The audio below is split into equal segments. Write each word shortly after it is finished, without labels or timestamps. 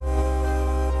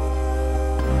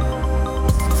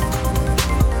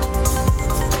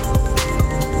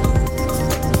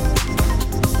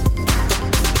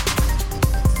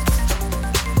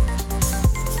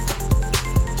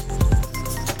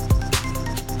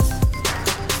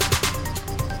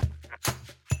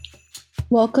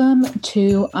Welcome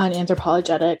to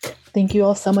Unanthropologetic. Thank you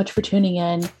all so much for tuning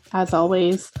in, as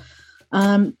always.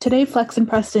 Today, Flex and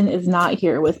Preston is not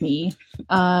here with me.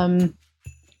 Preston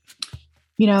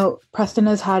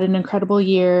has had an incredible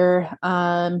year.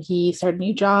 He started a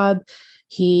new job,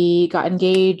 he got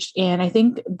engaged, and I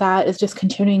think that is just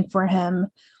continuing for him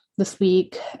this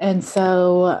week. And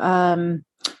so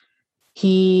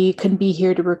he couldn't be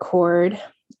here to record,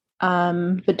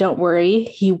 but don't worry,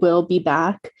 he will be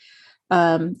back.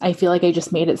 I feel like I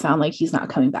just made it sound like he's not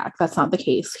coming back. That's not the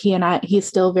case. He's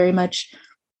still very much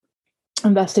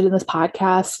invested in this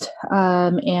podcast.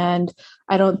 And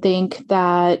I don't think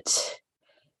that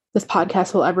this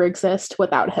podcast will ever exist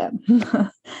without him.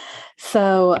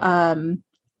 So,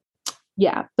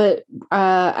 but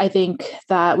I think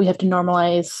that we have to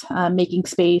normalize making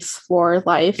space for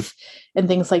life and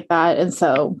things like that. And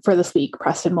so for this week,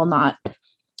 Preston will not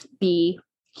be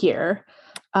here.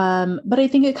 But I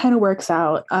think it kind of works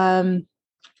out. I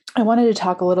wanted to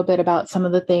talk a little bit about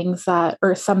some things that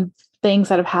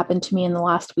have happened to me in the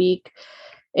last week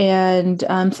and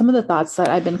some of the thoughts that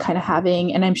I've been kind of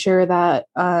having. And I'm sure that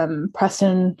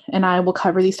Preston and I will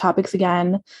cover these topics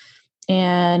again,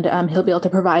 and he'll be able to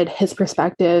provide his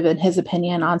perspective and his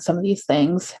opinion on some of these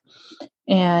things.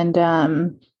 And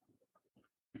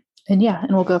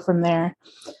we'll go from there.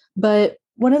 But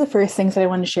one of the first things that I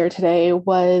wanted to share today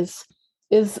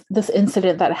is this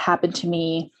incident that happened to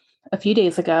me a few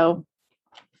days ago.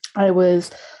 I was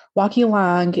walking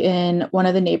along in one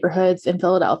of the neighborhoods in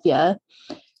Philadelphia,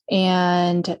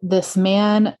 and this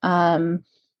man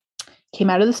came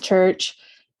out of this church,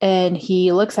 and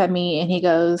he looks at me and he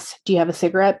goes, "Do you have a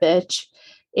cigarette, bitch?"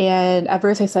 And at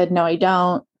first I said, "No, I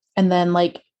don't." And then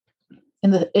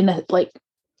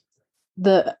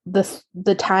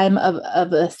the time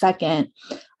of a second,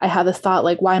 I had this thought,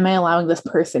 like, why am I allowing this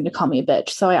person to call me a bitch?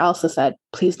 So I also said,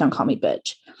 "Please don't call me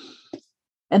bitch."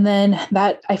 And then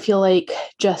that, I feel like,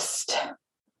 just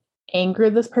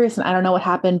angered this person. I don't know what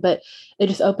happened, but it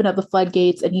just opened up the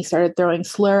floodgates, and he started throwing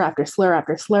slur after slur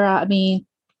after slur at me.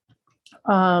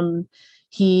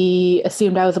 He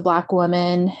assumed I was a Black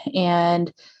woman,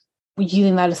 and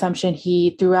using that assumption,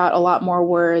 he threw out a lot more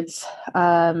words,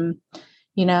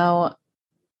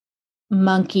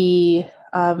 monkey,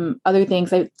 other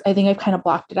things. I think I've kind of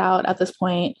blocked it out at this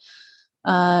point.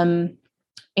 And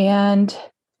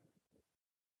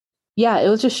yeah, it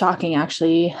was just shocking,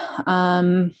 actually.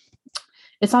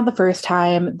 It's not the first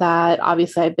time that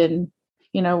obviously I've been,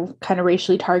 kind of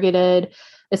racially targeted.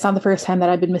 It's not the first time that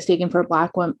I've been mistaken for a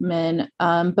Black woman.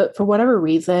 But for whatever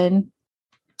reason,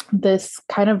 this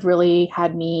kind of really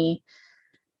had me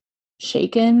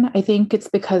shaken. I think it's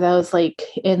because I was like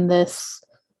in this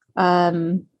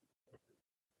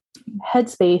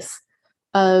headspace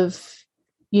of,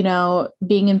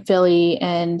 being in Philly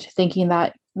and thinking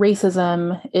that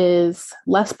racism is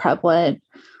less prevalent,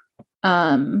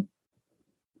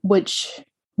 which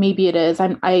maybe it is.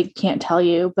 I can't tell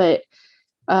you, but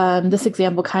this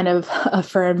example kind of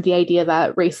affirmed the idea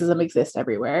that racism exists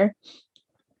everywhere.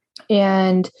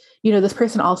 And, this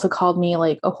person also called me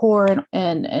like a whore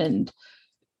and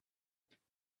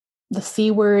the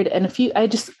C word and a few, I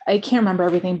can't remember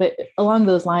everything, but along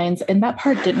those lines. And that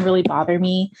part didn't really bother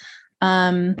me.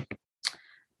 First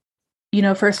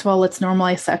of all, let's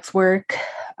normalize sex work.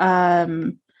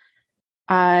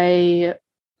 I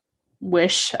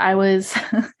wish I was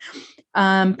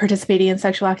participating in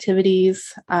sexual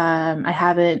activities. I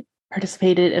haven't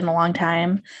participated in a long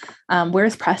time.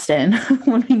 Where's Preston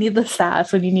when we need the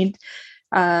sass, when you need,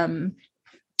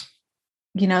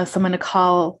 someone to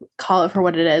call it for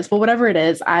what it is. But whatever it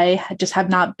is, I just have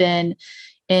not been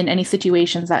in any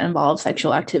situations that involve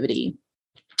sexual activity,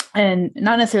 and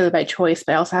not necessarily by choice,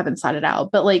 but I also haven't sought it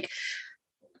out. But like,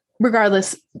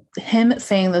 regardless, him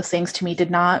saying those things to me did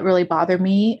not really bother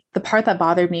me. The part that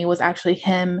bothered me was actually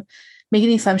him making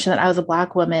the assumption that I was a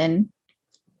Black woman,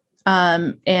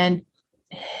 and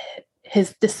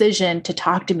his decision to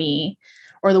talk to me,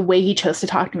 or the way he chose to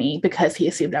talk to me, because he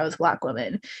assumed I was a Black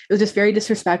woman. It was just very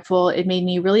disrespectful. It made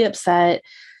me really upset.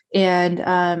 And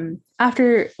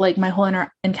after like my whole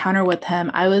encounter with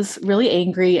him, I was really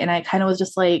angry, and I kind of was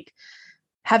just like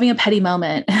having a petty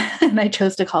moment. And I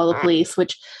chose to call the police,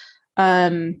 which,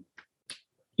 I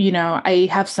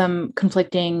have some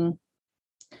conflicting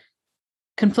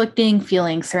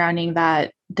feelings surrounding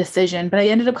that decision, but I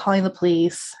ended up calling the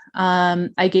police.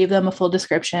 I gave them a full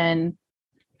description,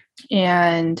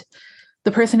 and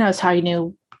the person I was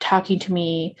talking to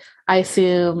me, I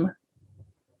assume,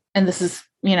 and this is,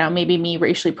 maybe me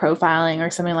racially profiling or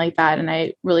something like that, and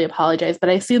I really apologize, but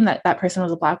I assume that that person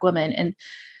was a Black woman. And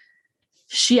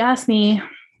she asked me,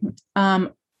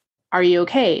 are you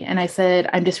okay? And I said,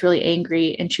 I'm just really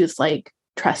angry. And she was like,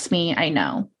 trust me, I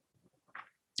know.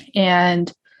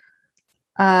 And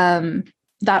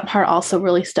that part also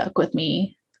really stuck with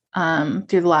me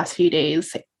through the last few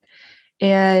days.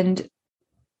 And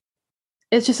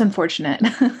it's just unfortunate.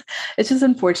 It's just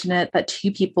unfortunate that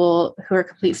two people who are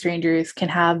complete strangers can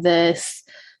have this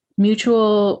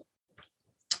mutual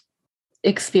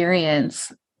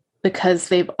experience because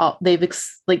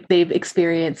they've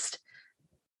experienced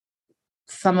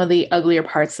some of the uglier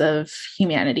parts of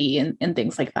humanity and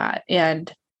things like that.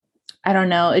 And I don't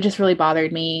know, it just really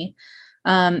bothered me.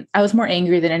 I was more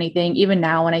angry than anything. Even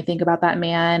now, when I think about that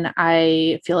man,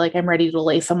 I feel like I'm ready to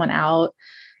lay someone out.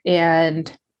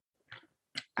 And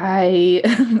I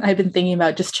I've been thinking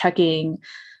about just checking,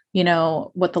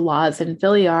 what the laws in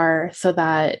Philly are, so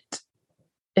that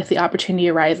if the opportunity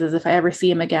arises, if I ever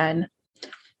see him again,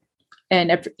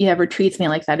 and if he ever treats me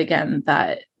like that again,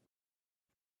 that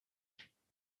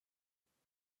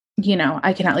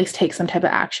I can at least take some type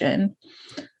of action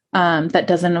that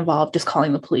doesn't involve just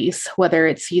calling the police, whether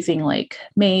it's using like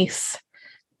mace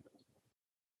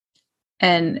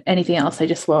and anything else I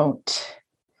just won't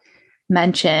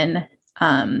mention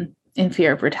in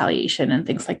fear of retaliation and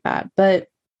things like that. But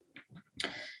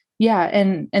yeah,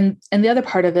 and the other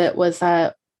part of it was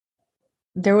that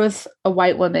there was a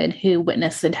white woman who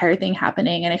witnessed the entire thing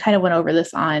happening, and I kind of went over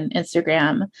this on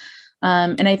Instagram.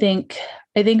 And I think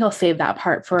I'll save that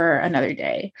part for another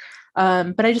day.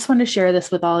 But I just wanted to share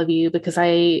this with all of you because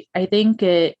I think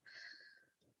it's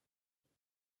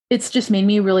just made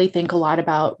me really think a lot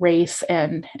about race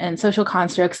and social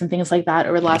constructs and things like that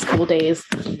over the last couple of days.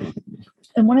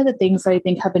 And one of the things that I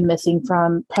think have been missing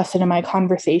from Preston and my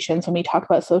conversations when we talk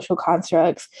about social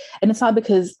constructs, and it's not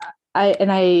because I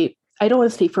don't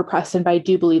want to speak for Preston, but I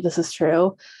do believe this is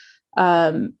true.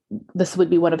 This would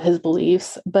be one of his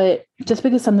beliefs, but just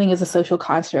because something is a social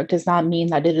construct does not mean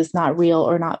that it is not real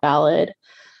or not valid.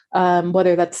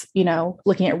 Whether that's,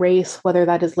 looking at race, whether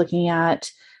that is looking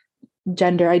at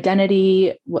gender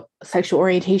identity, sexual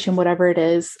orientation, whatever it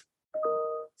is,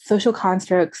 social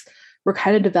constructs were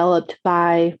kind of developed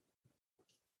by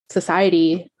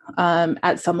society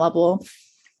at some level,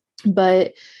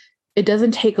 but it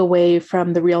doesn't take away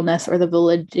from the realness or the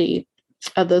validity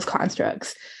of those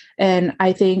constructs. And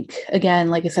I think, again,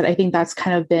 like I said, I think that's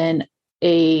kind of been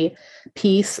a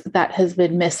piece that has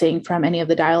been missing from any of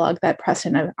the dialogue that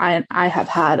Preston and I have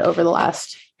had over the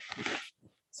last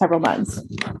several months.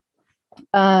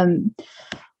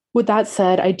 With that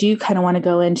said, I do kind of want to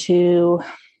go into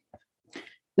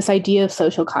this idea of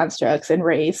social constructs and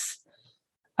race.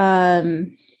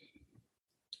 And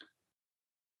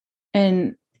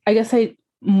I guess I,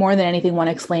 more than anything, want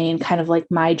to explain kind of like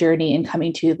my journey in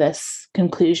coming to this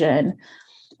conclusion.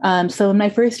 So in my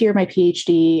first year of my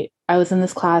PhD, I was in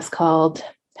this class called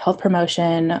Health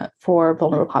Promotion for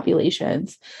Vulnerable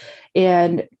Populations.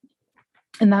 And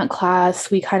in that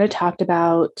class, we kind of talked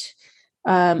about,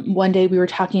 one day we were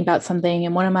talking about something,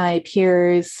 and one of my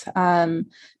peers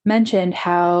mentioned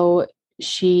how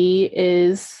she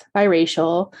is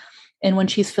biracial. And when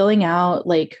she's filling out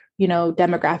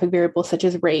demographic variables such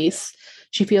as race,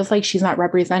 she feels like she's not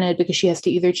represented because she has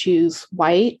to either choose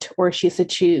white or she has to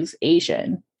choose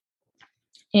Asian.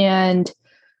 And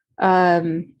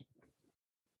that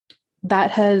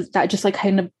just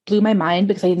kind of blew my mind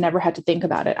because I never had to think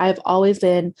about it. I've always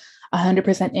been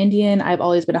 100% Indian. I've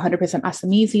always been 100%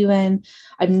 Assamese even.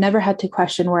 I've never had to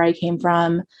question where I came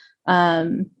from.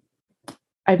 I've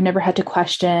never had to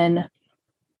question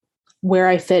where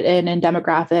I fit in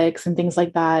demographics and things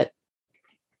like that.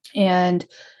 And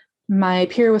my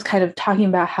peer was kind of talking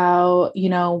about how,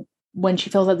 when she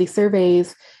fills out these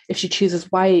surveys, if she chooses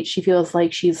white, she feels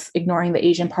like she's ignoring the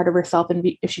Asian part of herself. And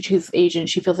if she chooses Asian,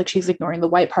 she feels like she's ignoring the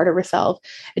white part of herself.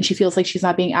 And she feels like she's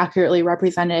not being accurately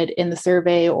represented in the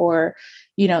survey or,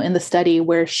 in the study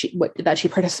that she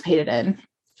participated in.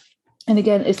 And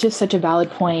again, it's just such a valid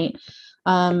point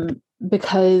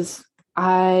because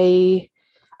I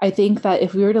think that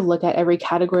if we were to look at every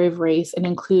category of race and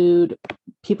include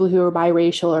people who are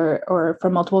biracial or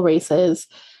from multiple races,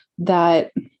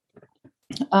 that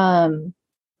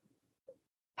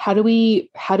how do we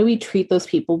treat those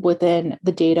people within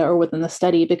the data or within the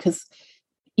study? Because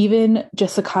even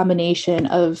just a combination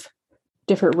of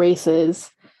different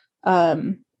races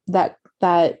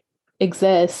that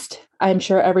exist, I'm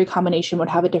sure every combination would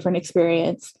have a different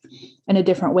experience and a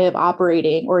different way of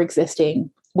operating or existing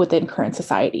within current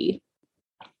society.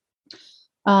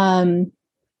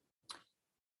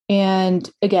 And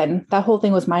again, that whole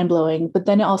thing was mind-blowing, but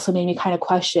then it also made me kind of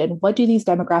question, what do these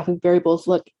demographic variables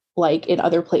look like in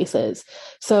other places?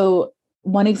 So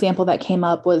one example that came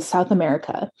up was South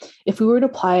America. If we were to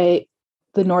apply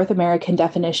the North American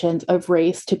definitions of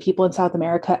race to people in South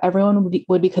America, everyone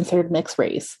would be considered mixed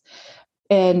race.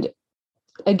 And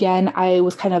again, I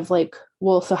was kind of like,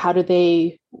 well, so how do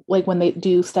they, like when they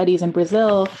do studies in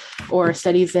Brazil or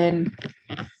studies in,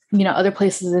 other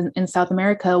places in South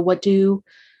America, what do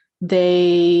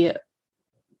they,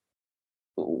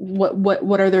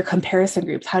 what are their comparison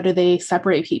groups? How do they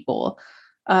separate people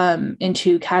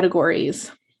into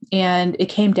categories? And it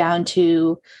came down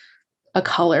to a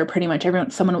color, pretty much.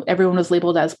 Everyone was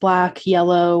labeled as Black,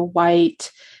 yellow, white,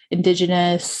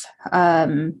 indigenous.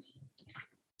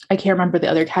 I can't remember the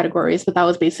other categories, but that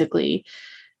was basically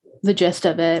the gist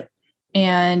of it.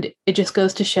 And it just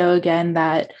goes to show again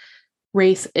that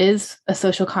race is a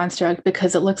social construct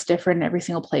because it looks different in every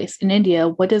single place. In India,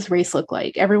 what does race look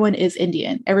like? Everyone is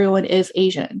Indian. Everyone is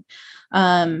Asian.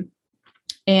 And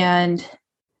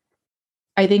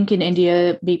I think in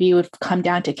India, maybe it would come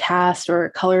down to caste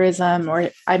or colorism,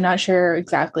 or I'm not sure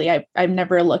exactly. I've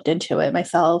never looked into it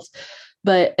myself.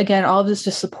 But again, all of this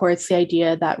just supports the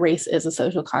idea that race is a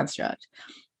social construct.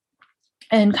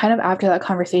 And kind of after that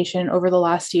conversation over the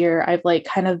last year, I've like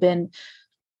kind of been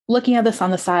looking at this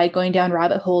on the side, going down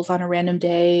rabbit holes on a random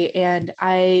day. And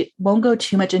I won't go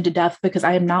too much into depth because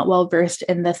I am not well versed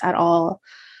in this at all.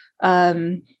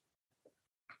 But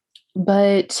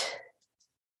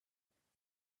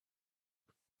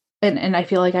I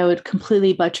feel like I would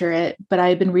completely butcher it, but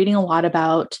I've been reading a lot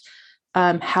about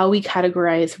how we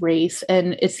categorize race.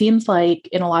 And it seems like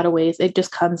in a lot of ways, it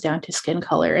just comes down to skin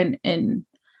color and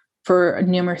for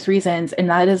numerous reasons. And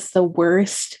that is the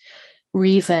worst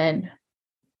reason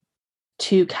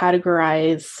to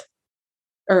categorize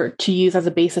or to use as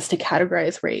a basis to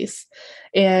categorize race.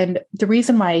 And the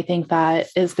reason why I think that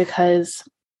is because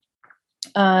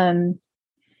skin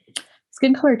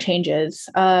color changes.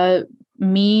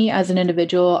 Me as an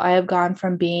individual, I have gone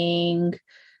from being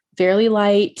fairly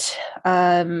light.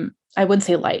 I wouldn't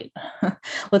say light.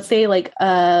 Let's say like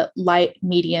a light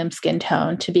medium skin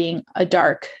tone to being a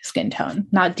dark skin tone,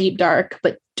 not deep dark,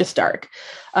 but just dark.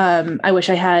 I wish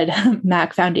I had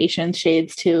MAC foundation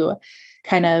shades to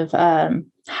kind of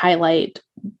highlight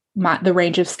the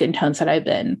range of skin tones that I've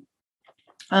been.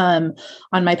 On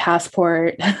my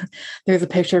passport, there's a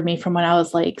picture of me from when I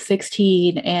was like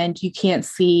 16, and you can't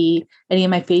see any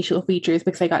of my facial features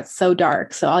because I got so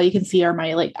dark. So all you can see are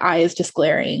my like eyes just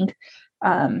glaring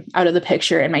out of the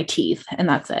picture and my teeth, and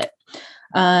that's it.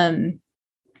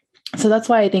 So that's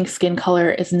why I think skin color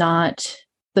is not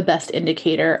the best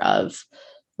indicator of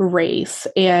race.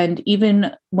 And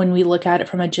even when we look at it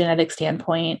from a genetic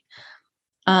standpoint,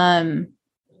 none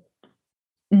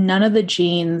of the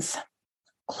genes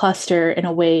cluster in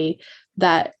a way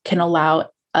that can allow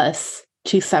us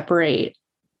to separate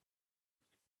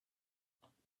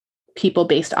people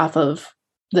based off of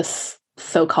this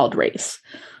so-called race.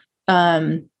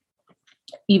 Even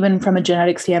from a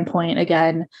genetic standpoint,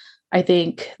 again, I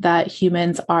think that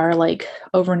humans are like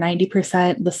over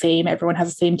 90% the same. Everyone has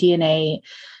the same DNA,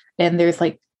 and there's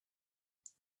like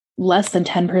less than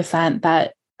 10%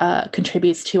 that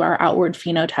contributes to our outward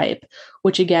phenotype,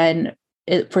 which again,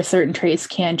 for certain traits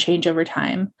can change over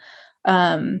time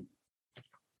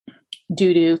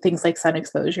due to things like sun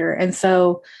exposure. And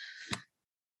so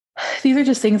these are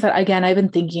just things that, again, I've been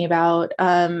thinking about.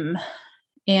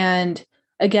 And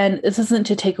again, this isn't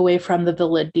to take away from the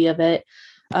validity of it,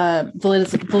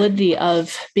 validity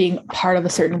of being part of a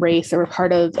certain race or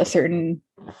part of a certain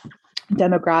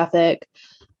demographic,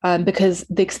 because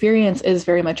the experience is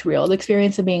very much real. The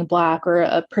experience of being Black or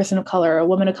a person of color, or a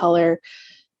woman of color,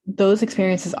 those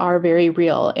experiences are very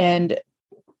real. And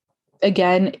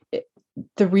again,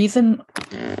 the reason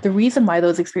why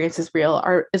those experiences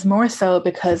is more so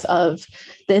because of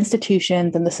the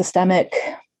institutions and the systemic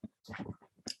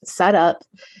setup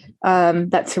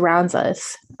that surrounds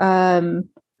us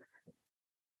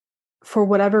for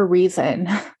whatever reason.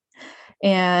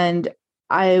 And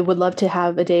I would love to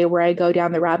have a day where I go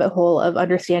down the rabbit hole of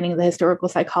understanding the historical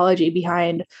psychology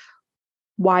behind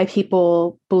why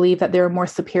people believe that they're more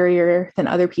superior than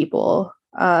other people.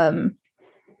 And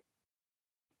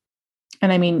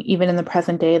I mean, even in the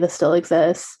present day, this still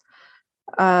exists.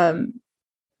 I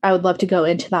would love to go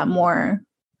into that more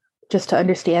just to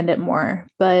understand it more.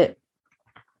 But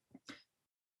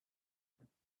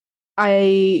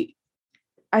I've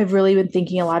really been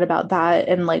thinking a lot about that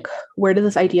and like, where did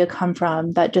this idea come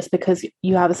from that just because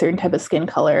you have a certain type of skin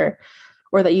color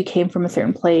or that you came from a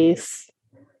certain place,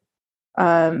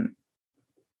 that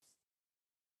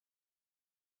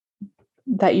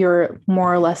you're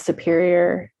more or less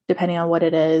superior depending on what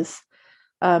it is,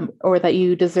 or that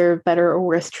you deserve better or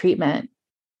worse treatment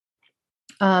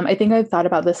I think I've thought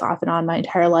about this off and on my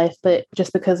entire life, but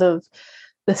just because of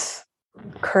this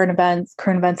current events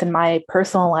in my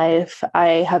personal life, I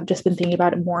have just been thinking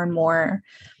about it more and more.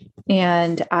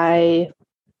 And I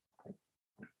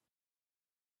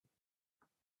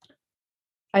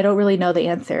don't really know the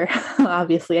answer.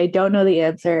 Obviously, I don't know the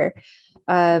answer.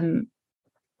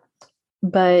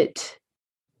 But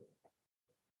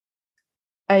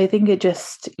I think it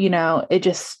just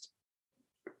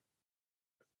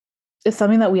is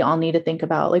something that we all need to think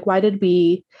about. Like, why did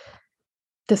we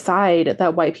decide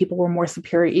that white people were more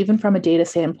superior, even from a data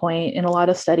standpoint? In a lot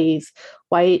of studies,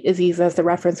 white is used as the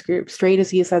reference group, straight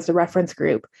is used as the reference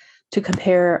group to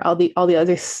compare all the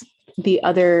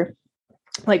other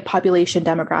like population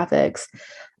demographics.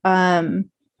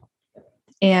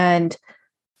 And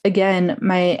again,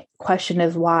 my question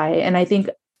is why? And I think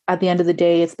at the end of the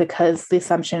day, it's because the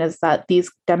assumption is that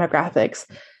these demographics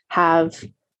have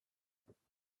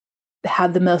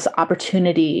had the most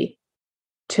opportunity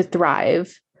to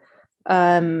thrive.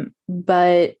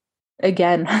 But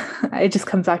again, it just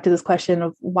comes back to this question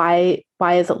of why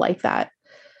is it like that?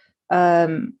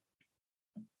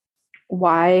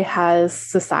 Why has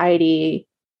society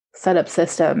set up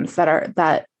systems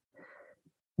that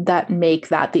make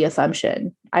that the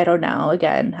assumption? I don't know.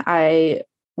 Again, I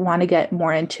want to get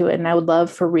more into it, and I would love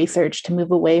for research to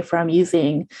move away from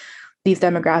using these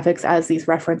demographics as these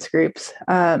reference groups,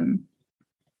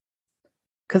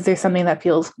 because there's something that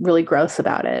feels really gross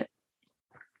about it.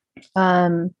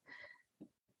 But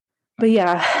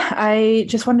yeah, I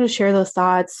just wanted to share those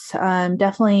thoughts.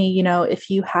 Definitely, if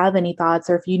you have any thoughts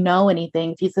or if you know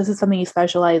anything, if this is something you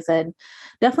specialize in,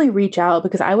 definitely reach out,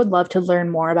 because I would love to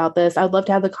learn more about this. I would love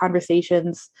to have the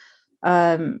conversations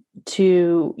to,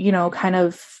 kind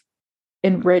of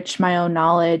enrich my own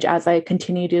knowledge as I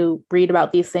continue to read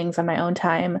about these things on my own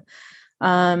time.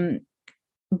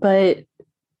 But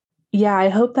yeah, I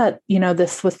hope that,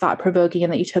 this was thought provoking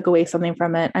and that you took away something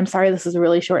from it. I'm sorry this is a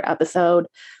really short episode,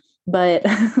 but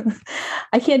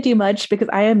I can't do much because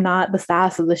I am not the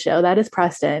sass of the show. That is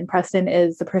Preston. Preston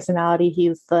is the personality.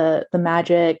 He's the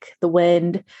magic, the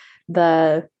wind,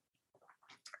 he's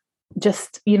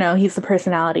the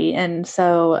personality. And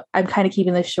so I'm kind of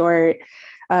keeping this short.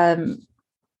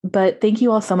 But thank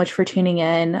you all so much for tuning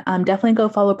in. Definitely go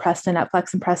follow Preston at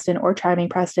Flex and Preston or Charming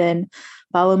Preston.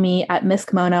 Follow me at Miss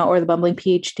Kimona or the Bumbling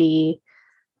PhD.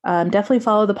 Definitely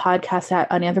follow the podcast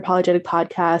at Unanthropologetic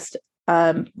Podcast.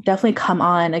 Definitely come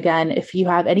on again if you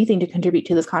have anything to contribute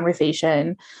to this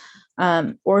conversation,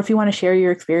 or if you want to share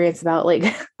your experience about like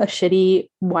a shitty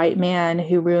white man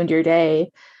who ruined your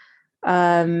day.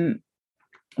 But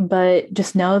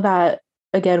just know that,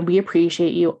 again, we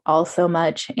appreciate you all so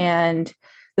much. And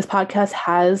this podcast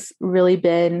has really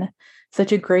been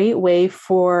such a great way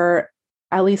for,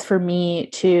 at least for me,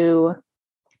 to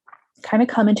kind of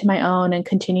come into my own and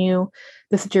continue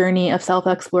this journey of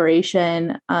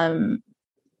self-exploration in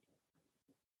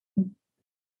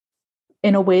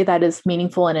a way that is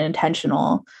meaningful and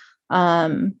intentional.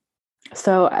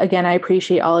 So again, I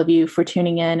appreciate all of you for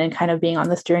tuning in and kind of being on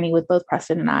this journey with both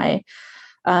Preston and I.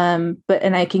 And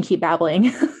I can keep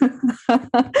babbling.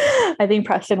 I think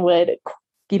Preston would,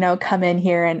 come in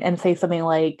here and say something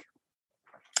like,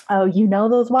 oh,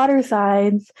 those water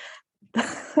signs.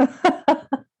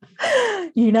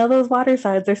 Those water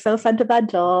signs are so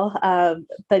sentimental,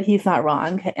 but he's not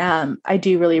wrong. I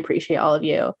do really appreciate all of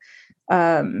you.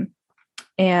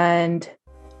 And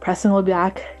Preston will be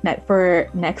back for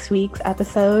next week's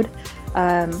episode.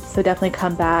 So definitely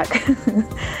come back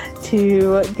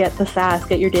to get the sass,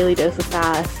 get your daily dose of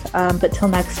sass. But till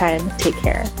next time, take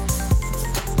care.